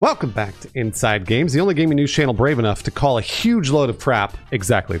Welcome back to Inside Games, the only gaming news channel brave enough to call a huge load of crap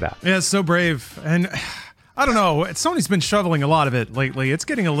exactly that. Yeah, it's so brave. And I don't know, Sony's been shoveling a lot of it lately. It's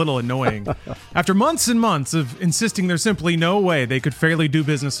getting a little annoying. After months and months of insisting there's simply no way they could fairly do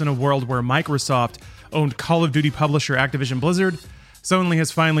business in a world where Microsoft owned Call of Duty publisher Activision Blizzard, Sony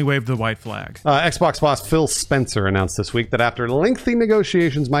has finally waved the white flag. Xbox boss Phil Spencer announced this week that after lengthy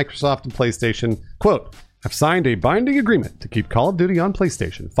negotiations, Microsoft and PlayStation, quote, have signed a binding agreement to keep Call of Duty on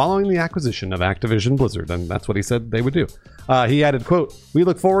PlayStation following the acquisition of Activision Blizzard, and that's what he said they would do. He added, quote, we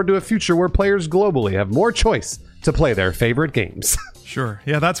look forward to a future where players globally have more choice to play their favorite games. Sure.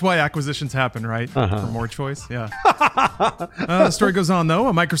 Yeah, that's why acquisitions happen, right? For more choice, yeah. The story goes on, though.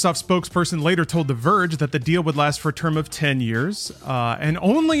 A Microsoft spokesperson later told The Verge that the deal would last for a term of 10 years and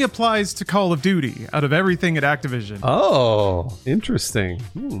only applies to Call of Duty out of everything at Activision. Oh, interesting.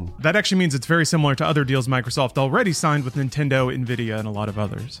 That actually means it's very similar to other deals Microsoft already signed with Nintendo, Nvidia, and a lot of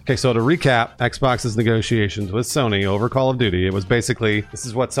others. Okay, so to recap Xbox's negotiations with Sony over Call of Duty, it was basically, this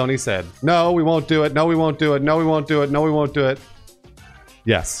is what Sony said. No, we won't do it. No, we won't do it. No, we won't do it. No, we won't do it.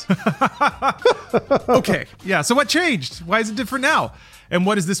 Yes. Okay. Yeah. So what changed? Why is it different now? And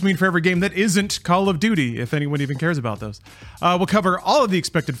what does this mean for every game that isn't Call of Duty, if anyone even cares about those? We'll cover all of the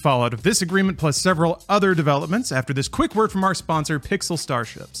expected fallout of this agreement, plus several other developments after this quick word from our sponsor, Pixel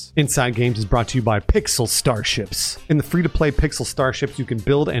Starships. Inside Games is brought to you by Pixel Starships. In the free-to-play Pixel Starships, you can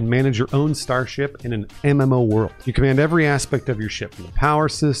build and manage your own starship in an MMO world. You command every aspect of your ship, from the power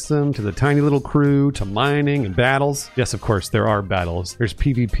system to the tiny little crew to mining and battles. Yes, of course, there are battles. There's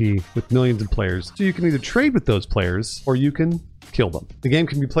PvP with millions of players, so you can either trade with those players or you can kill them. The game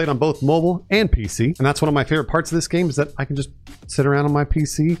can be played on both mobile and PC, and that's one of my favorite parts of this game is that I can just sit around on my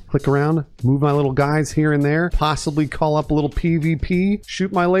PC, click around, move my little guys here and there, possibly call up a little PvP,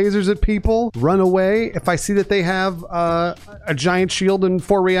 shoot my lasers at people, run away if I see that they have a giant shield and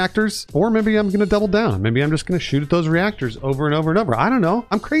 4 reactors, or maybe I'm going to double down. Maybe I'm just going to shoot at those reactors over and over and over. I don't know.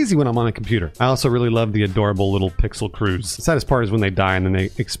 I'm crazy when I'm on a computer. I also really love the adorable little pixel crews. The saddest part is when they die and then they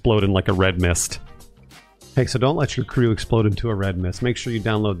explode in like a red mist. Hey, so don't let your crew explode into a red mist. Make sure you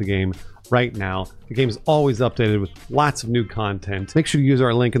download the game right now. The game is always updated with lots of new content. Make sure you use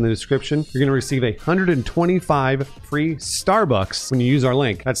our link in the description. You're going to receive 125 free Starbucks when you use our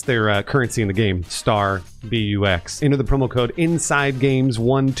link. That's their currency in the game, Star BUX. Enter the promo code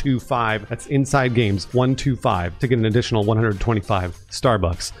INSIDEGAMES125. That's INSIDEGAMES125 to get an additional 125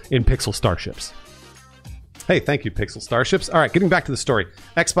 Starbucks in Pixel Starships. Hey, thank you, Pixel Starships. All right, getting back to the story.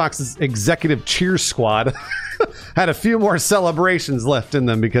 Xbox's executive cheer squad had a few more celebrations left in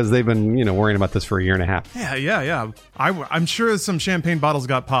them because they've been, worrying about this for a year and a half. Yeah. I'm sure some champagne bottles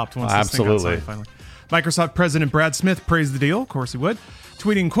got popped once this thing got signed finally. Microsoft President Brad Smith praised the deal. Of course he would.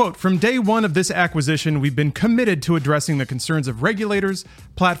 Tweeting, quote, from day one of this acquisition, we've been committed to addressing the concerns of regulators,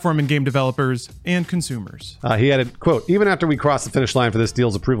 platform and game developers, and consumers. He added, quote, even after we cross the finish line for this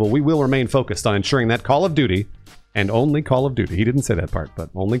deal's approval, we will remain focused on ensuring that Call of Duty, and only Call of Duty, he didn't say that part,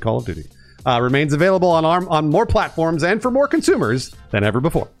 but only Call of Duty, remains available on more platforms and for more consumers than ever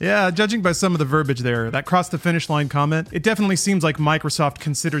before. Yeah, judging by some of the verbiage there, that cross the finish line comment, it definitely seems like Microsoft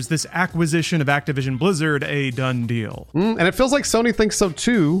considers this acquisition of Activision Blizzard a done deal. And it feels like Sony thinks so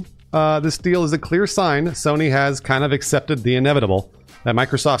too. This deal is a clear sign Sony has kind of accepted the inevitable, that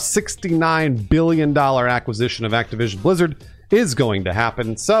Microsoft's $69 billion acquisition of Activision Blizzard is going to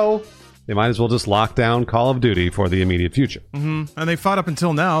happen. So they might as well just lock down Call of Duty for the immediate future. And they fought up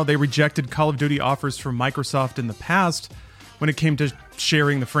until now. They rejected Call of Duty offers from Microsoft in the past when it came to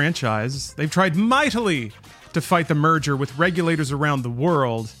sharing the franchise. They've tried mightily to fight the merger with regulators around the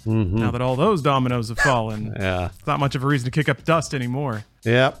world. Now that all those dominoes have fallen, it's not much of a reason to kick up dust anymore.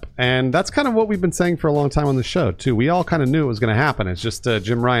 Yep, and that's kind of what we've been saying for a long time on the show, too. We all kind of knew it was going to happen. It's just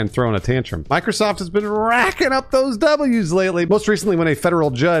Jim Ryan throwing a tantrum. Microsoft has been racking up those W's lately, most recently when a federal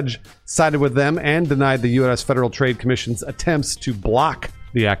judge sided with them and denied the U.S. Federal Trade Commission's attempts to block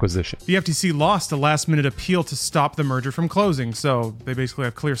the acquisition. The FTC lost a last-minute appeal to stop the merger from closing, so they basically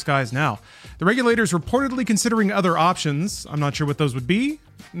have clear skies now. The regulator's reportedly considering other options. I'm not sure what those would be.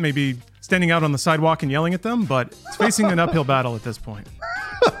 Maybe standing out on the sidewalk and yelling at them, but it's facing an uphill battle at this point.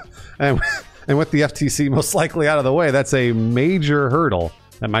 And with the FTC most likely out of the way, that's a major hurdle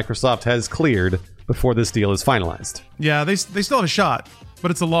that Microsoft has cleared before this deal is finalized. Yeah, they still have a shot, but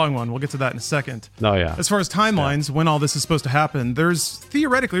it's a long one. We'll get to that in a second. Oh, yeah. As far as timelines, when all this is supposed to happen, there's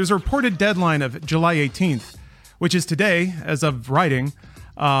a reported deadline of July 18th, which is today, as of writing.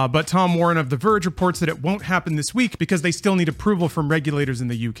 But Tom Warren of The Verge reports that it won't happen this week because they still need approval from regulators in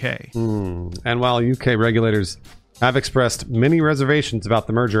the UK. And while UK regulators have expressed many reservations about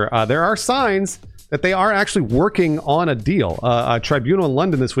the merger. There are signs that they are actually working on a deal. A tribunal in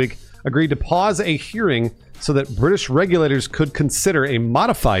London this week agreed to pause a hearing so that British regulators could consider a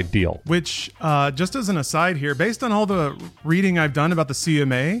modified deal. Which, just as an aside here, based on all the reading I've done about the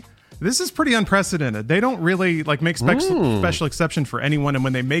CMA, this is pretty unprecedented. They don't really make special exception for anyone, and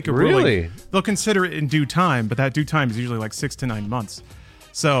when they make a ruling, they'll consider it in due time, but that due time is usually 6 to 9 months.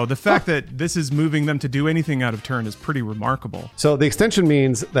 So the fact that this is moving them to do anything out of turn is pretty remarkable. So the extension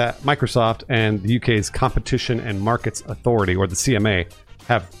means that Microsoft and the UK's Competition and Markets Authority, or the CMA,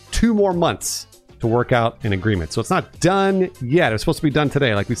 have 2 more months to work out an agreement. So it's not done yet. It's supposed to be done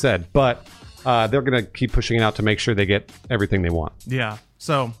today, like we said, but they're going to keep pushing it out to make sure they get everything they want. Yeah.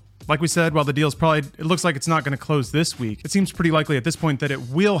 So like we said, while the deal's it looks like it's not going to close this week, it seems pretty likely at this point that it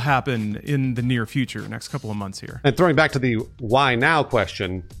will happen in the near future, next couple of months here. And throwing back to the why now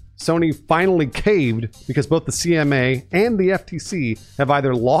question, Sony finally caved because both the CMA and the FTC have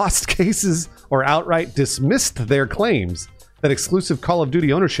either lost cases or outright dismissed their claims that exclusive Call of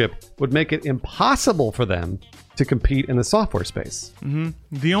Duty ownership would make it impossible for them to compete in the software space. Mm-hmm.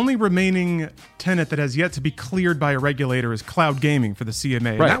 The only remaining tenet that has yet to be cleared by a regulator is cloud gaming for the CMA.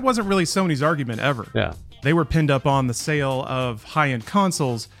 Right. And that wasn't really Sony's argument ever. Yeah. They were pinned up on the sale of high-end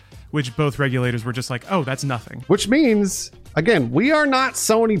consoles, which both regulators were just oh, that's nothing. Which means, again, we are not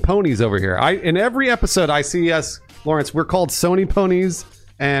Sony ponies over here. In every episode I see us, Lawrence, we're called Sony ponies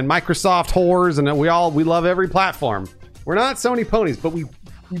and Microsoft whores, and we love every platform. We're not Sony ponies, but we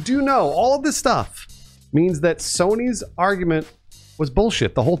do know all of this stuff means that Sony's argument was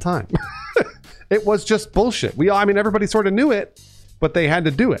bullshit the whole time. It was just bullshit. Everybody sort of knew it, but they had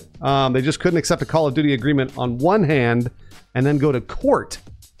to do it. They just couldn't accept a Call of Duty agreement on one hand and then go to court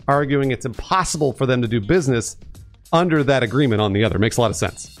arguing it's impossible for them to do business under that agreement on the other. Makes a lot of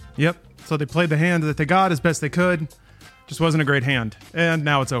sense. Yep. So they played the hand that they got as best they could. Just wasn't a great hand. And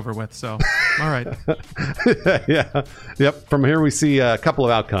now it's over with. So, all right. Yeah. Yep. From here, we see a couple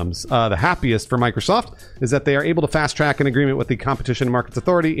of outcomes. The happiest for Microsoft is that they are able to fast track an agreement with the Competition and Markets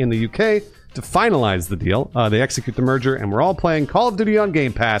Authority in the UK to finalize the deal. They execute the merger, and we're all playing Call of Duty on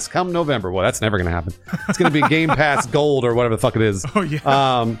Game Pass come November. Well, that's never going to happen. It's going to be Game Pass Gold or whatever the fuck it is. Oh,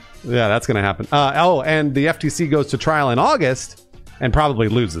 yeah. Yeah, that's going to happen. And the FTC goes to trial in August and probably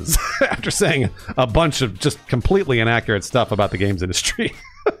loses after saying a bunch of just completely inaccurate stuff about the games industry.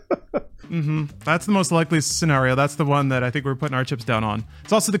 Mm-hmm. That's the most likely scenario. That's the one that I think we're putting our chips down on.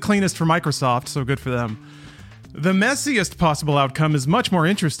 It's also the cleanest for Microsoft, so good for them. The messiest possible outcome is much more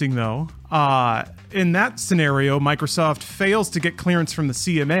interesting, though. In that scenario, Microsoft fails to get clearance from the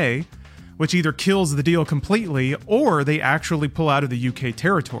CMA, which either kills the deal completely or they actually pull out of the UK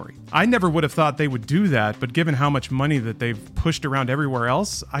territory. I never would have thought they would do that, but given how much money that they've pushed around everywhere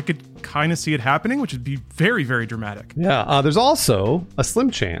else, I could kind of see it happening, which would be very, very dramatic. Yeah, there's also a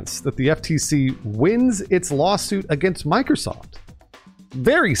slim chance that the FTC wins its lawsuit against Microsoft.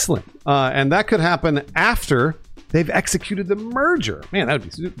 Very slim. And that could happen after they've executed the merger. Man, that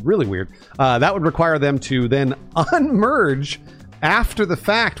would be really weird. That would require them to then unmerge after the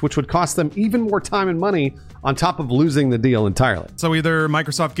fact, which would cost them even more time and money on top of losing the deal entirely. So either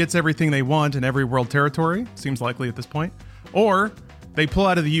Microsoft gets everything they want in every world territory, seems likely at this point, or they pull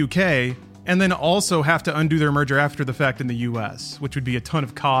out of the UK and then also have to undo their merger after the fact in the US, which would be a ton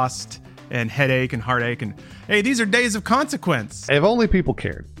of cost and headache and heartache. And hey, these are days of consequence. If only people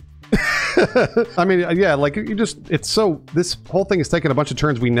cared. I mean, yeah, this whole thing has taken a bunch of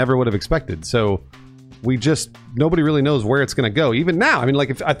turns we never would have expected. So nobody really knows where it's going to go. Even now, I mean,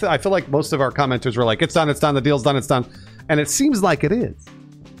 I feel like most of our commenters were like, it's done, the deal's done, it's done. And it seems like it is,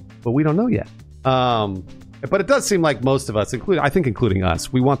 but we don't know yet. But it does seem like most of us, including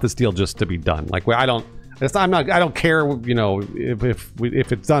us, we want this deal just to be done. I don't care,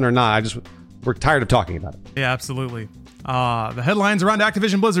 if it's done or not. We're tired of talking about it. Yeah, absolutely. The headlines around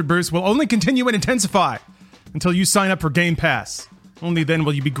Activision Blizzard, Bruce, will only continue and intensify until you sign up for Game Pass. Only then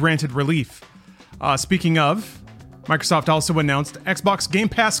will you be granted relief. Speaking of, Microsoft also announced Xbox Game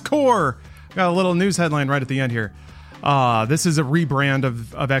Pass Core. Got a little news headline right at the end here. This is a rebrand of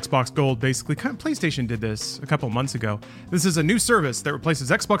Xbox Gold, basically. PlayStation did this a couple months ago. This is a new service that replaces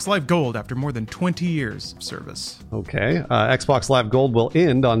Xbox Live Gold after more than 20 years of service. Okay. Xbox Live Gold will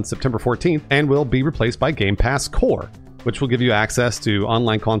end on September 14th and will be replaced by Game Pass Core, which will give you access to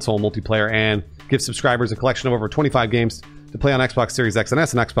online console multiplayer and give subscribers a collection of over 25 games to play on Xbox Series X and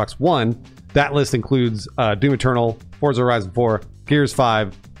S and Xbox One. That list includes Doom Eternal, Forza Horizon 4, Gears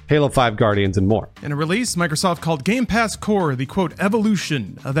 5, Halo 5 Guardians, and more. In a release, Microsoft called Game Pass Core the, quote,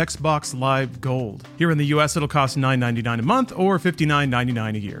 evolution of Xbox Live Gold. Here in the US, it'll cost $9.99 a month or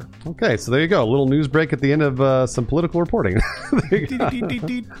 $59.99 a year. Okay, so there you go. A little news break at the end of some political reporting.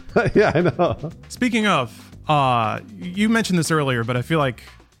 Yeah, I know. Speaking of, you mentioned this earlier, but I feel like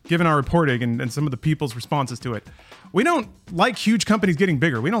given our reporting and some of the people's responses to it, we don't like huge companies getting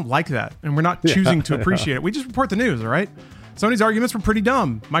bigger. We don't like that, and we're not choosing to appreciate it. We just report the news, all right? Sony's arguments were pretty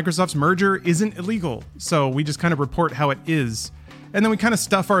dumb. Microsoft's merger isn't illegal, so we just kind of report how it is, and then we kind of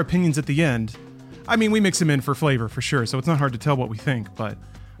stuff our opinions at the end. I mean, we mix them in for flavor, for sure, so it's not hard to tell what we think, but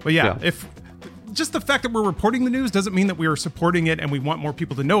yeah, if just the fact that we're reporting the news doesn't mean that we are supporting it and we want more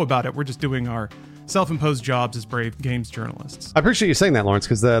people to know about it. We're just doing our self-imposed jobs as brave games journalists. I appreciate you saying that, Lawrence,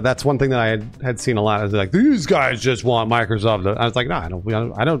 because that's one thing that I had seen a lot. I was like, these guys just want Microsoft to... I was like, no,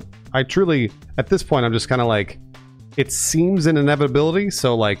 I don't. I truly, at this point, I'm just kind of like, it seems an inevitability,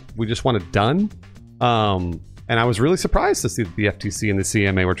 so like we just want it done. And I was really surprised to see that the FTC and the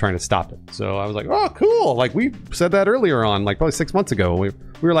CMA were trying to stop it. So I was like, oh, cool. Like we said that earlier on, like probably 6 months ago. We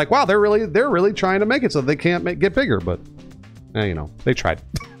were like, wow, they're really trying to make it so they can't get bigger. But they tried.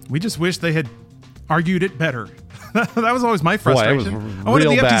 We just wish they had argued it better. That was always my frustration. Boy, I wanted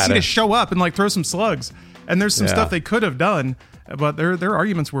the FTC bad. to show up and like throw some slugs. And there's some stuff they could have done, but their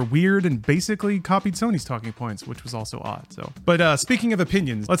arguments were weird and basically copied Sony's talking points, which was also odd. So, but speaking of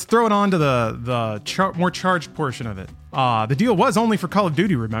opinions, let's throw it on to the more charged portion of it. The deal was only for Call of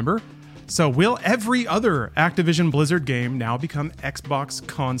Duty, remember? So will every other Activision Blizzard game now become Xbox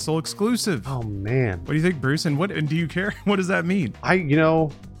console exclusive? Oh man, what do you think, Bruce? And do you care? What does that mean? I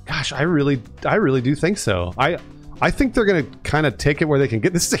really do think so. I think they're gonna kind of take it where they can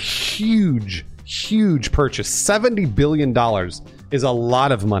get. This is a huge purchase. $70 billion is a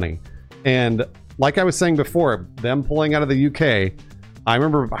lot of money. And like I was saying before, them pulling out of the UK, I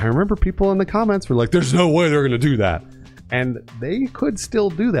remember people in the comments were like, there's no way they're going to do that. And they could still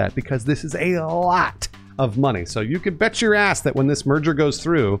do that because this is a lot of money. So you could bet your ass that when this merger goes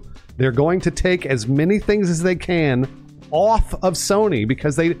through, they're going to take as many things as they can off of Sony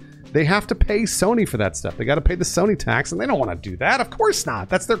because they have to pay Sony for that stuff. They got to pay the Sony tax, and they don't want to do that. Of course not.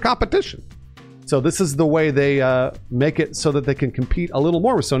 That's their competition. So this is the way they make it so that they can compete a little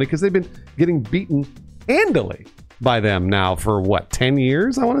more with Sony, because they've been getting beaten handily by them now for 10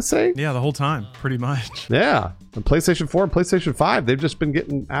 years, I want to say? Yeah, the whole time, pretty much. Yeah. And PlayStation 4 and PlayStation 5, they've just been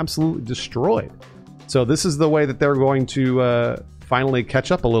getting absolutely destroyed. So this is the way that they're going to finally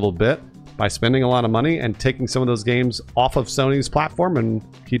catch up a little bit by spending a lot of money and taking some of those games off of Sony's platform and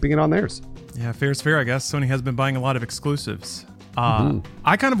keeping it on theirs. Yeah, fair is fair, I guess. Sony has been buying a lot of exclusives.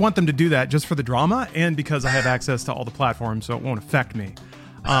 I kind of want them to do that just for the drama and because I have access to all the platforms, so it won't affect me.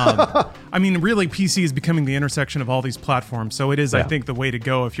 I mean, really, PC is becoming the intersection of all these platforms, so it is, I think, the way to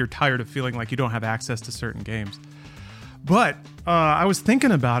go if you're tired of feeling like you don't have access to certain games. But I was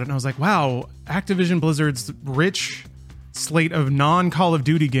thinking about it, and I was like, wow, Activision Blizzard's rich slate of non-Call of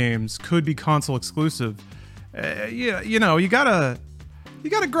Duty games could be console exclusive. You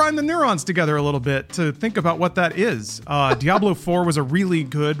gotta grind the neurons together a little bit to think about what that is. Diablo 4 was a really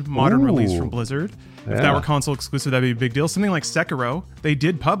good modern release from Blizzard. If that were console exclusive, that'd be a big deal. Something like Sekiro, they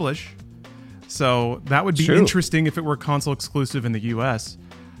did publish. So that would be interesting if it were console exclusive in the US.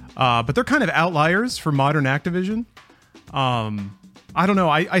 But they're kind of outliers for modern Activision. I don't know.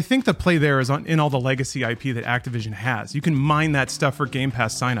 I think the play there is in all the legacy IP that Activision has. You can mine that stuff for Game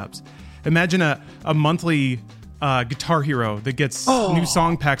Pass signups. Imagine a monthly Guitar Hero that gets new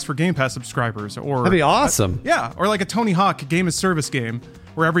song packs for Game Pass subscribers, or that'd be awesome. Or like a Tony Hawk game as service game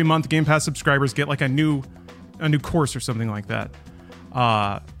where every month Game Pass subscribers get like a new course or something like that.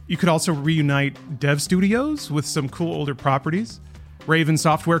 You could also reunite dev studios with some cool older properties. Raven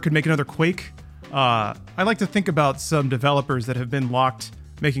Software could make another Quake. I like to think about some developers that have been locked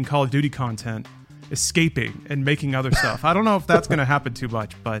making Call of Duty content escaping and making other stuff. I don't know if that's going to happen too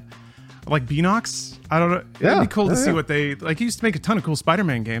much, but like Beanox, I don't know. It'd be cool to see what they like. He used to make a ton of cool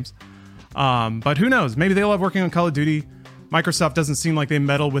Spider-Man games, but who knows? Maybe they love working on Call of Duty. Microsoft doesn't seem like they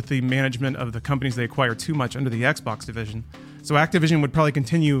meddle with the management of the companies they acquire too much under the Xbox division. So Activision would probably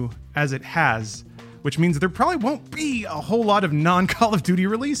continue as it has, which means there probably won't be a whole lot of non-Call of Duty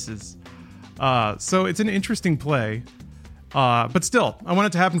releases. So it's an interesting play. But still, I want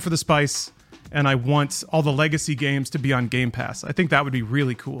it to happen for the spice, and I want all the legacy games to be on Game Pass. I think that would be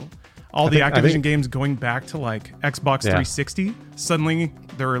really cool. Activision games going back to like Xbox 360, suddenly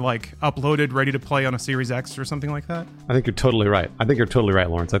they're like uploaded, ready to play on a Series X or something like that. I think you're totally right.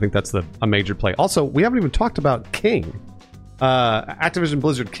 Lawrence. I think that's a major play. Also, we haven't even talked about King. Activision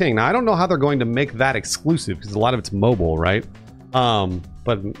Blizzard King. Now, I don't know how they're going to make that exclusive because a lot of it's mobile, right?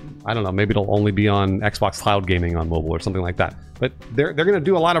 But I don't know. Maybe it'll only be on Xbox Cloud Gaming on mobile or something like that. But they're going to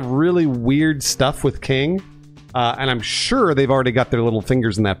do a lot of really weird stuff with King. And I'm sure they've already got their little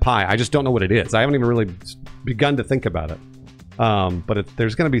fingers in that pie. I just don't know what it is. I haven't even really begun to think about it. But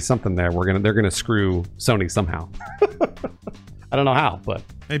there's going to be something there. They're going to screw Sony somehow. I don't know how, but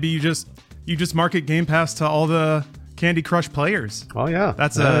maybe you just market Game Pass to all the Candy Crush players. Oh yeah,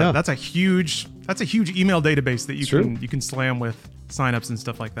 that's a huge email database that you can slam with signups and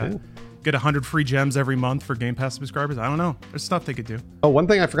stuff like that. Yeah. Get 100 free gems every month for Game Pass subscribers. I don't know. There's stuff they could do. Oh, one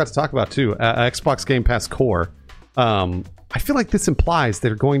thing I forgot to talk about too, Xbox Game Pass Core. I feel like this implies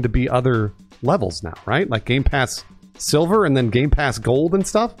there are going to be other levels now, right? Like Game Pass Silver and then Game Pass Gold and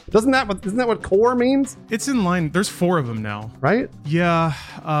stuff. Isn't that what Core means? It's in line. There's 4 of them now, right? Yeah.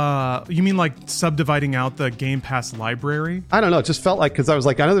 You mean like subdividing out the Game Pass library? I don't know. It just felt like, because I was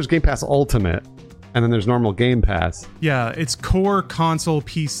like, I know there's Game Pass Ultimate, and then there's normal Game Pass. Yeah, it's Core, Console,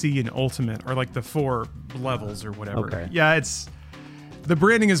 PC, and Ultimate are like the 4 levels or whatever. Okay. Yeah, the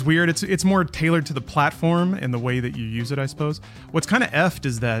branding is weird. It's more tailored to the platform and the way that you use it, I suppose. What's kind of effed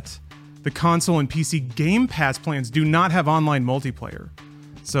is that the console and PC Game Pass plans do not have online multiplayer.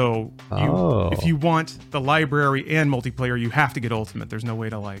 So if you want the library and multiplayer, you have to get Ultimate. There's no way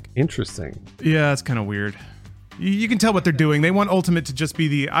to Interesting. Yeah, it's kind of weird. You can tell what they're doing. They want Ultimate to just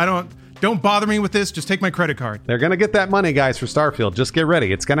be don't bother me with this. Just take my credit card. They're going to get that money, guys, for Starfield. Just get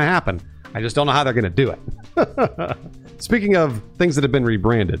ready. It's going to happen. I just don't know how they're going to do it. Speaking of things that have been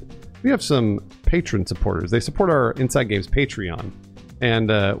rebranded, we have some patron supporters. They support our Inside Games Patreon,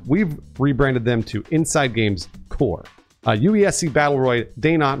 and we've rebranded them to Inside Games Core. UESC Battleroy,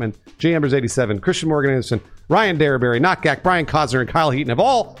 Dane Ottman, J. Embers87, Christian Morgan Anderson, Ryan Darberry, Knockgack, Brian Cosner, and Kyle Heaton have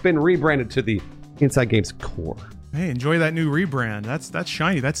all been rebranded to the Inside Games Core. Hey, enjoy that new rebrand. That's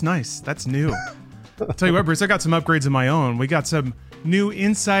shiny. That's nice. That's new. I'll tell you what, Bruce, I got some upgrades of my own. We got some new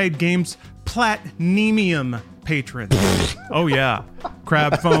Inside Games Platinum patrons. Oh, yeah.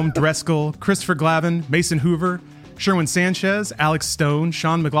 Crab Foam, Dreskel, Christopher Glavin, Mason Hoover, Sherwin Sanchez, Alex Stone,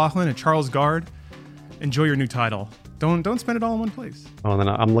 Sean McLaughlin, and Charles Gard. Enjoy your new title. Don't spend it all in one place. Oh, and then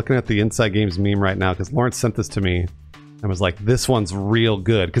I'm looking at the Inside Games meme right now because Lawrence sent this to me and was like, this one's real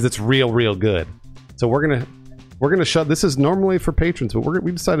good because it's real good. So we're gonna show. This is normally for patrons, but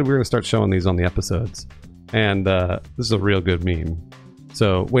we decided we're gonna start showing these on the episodes. And this is a real good meme.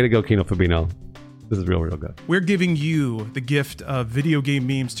 So way to go, Kino Fabino. This is real good. We're giving you the gift of video game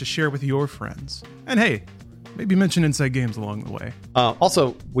memes to share with your friends. And hey, maybe mention Inside Games along the way.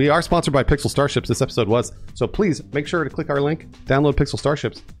 Also, we are sponsored by Pixel Starships. This episode was. So please make sure to click our link, download Pixel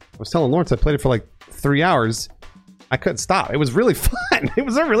Starships. I was telling Lawrence I played it for like 3 hours. I couldn't stop. It was really fun. It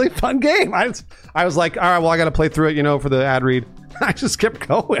was a really fun game. I was like, all right, well, I got to play through it, for the ad read. I just kept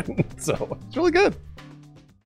going. So it's really good.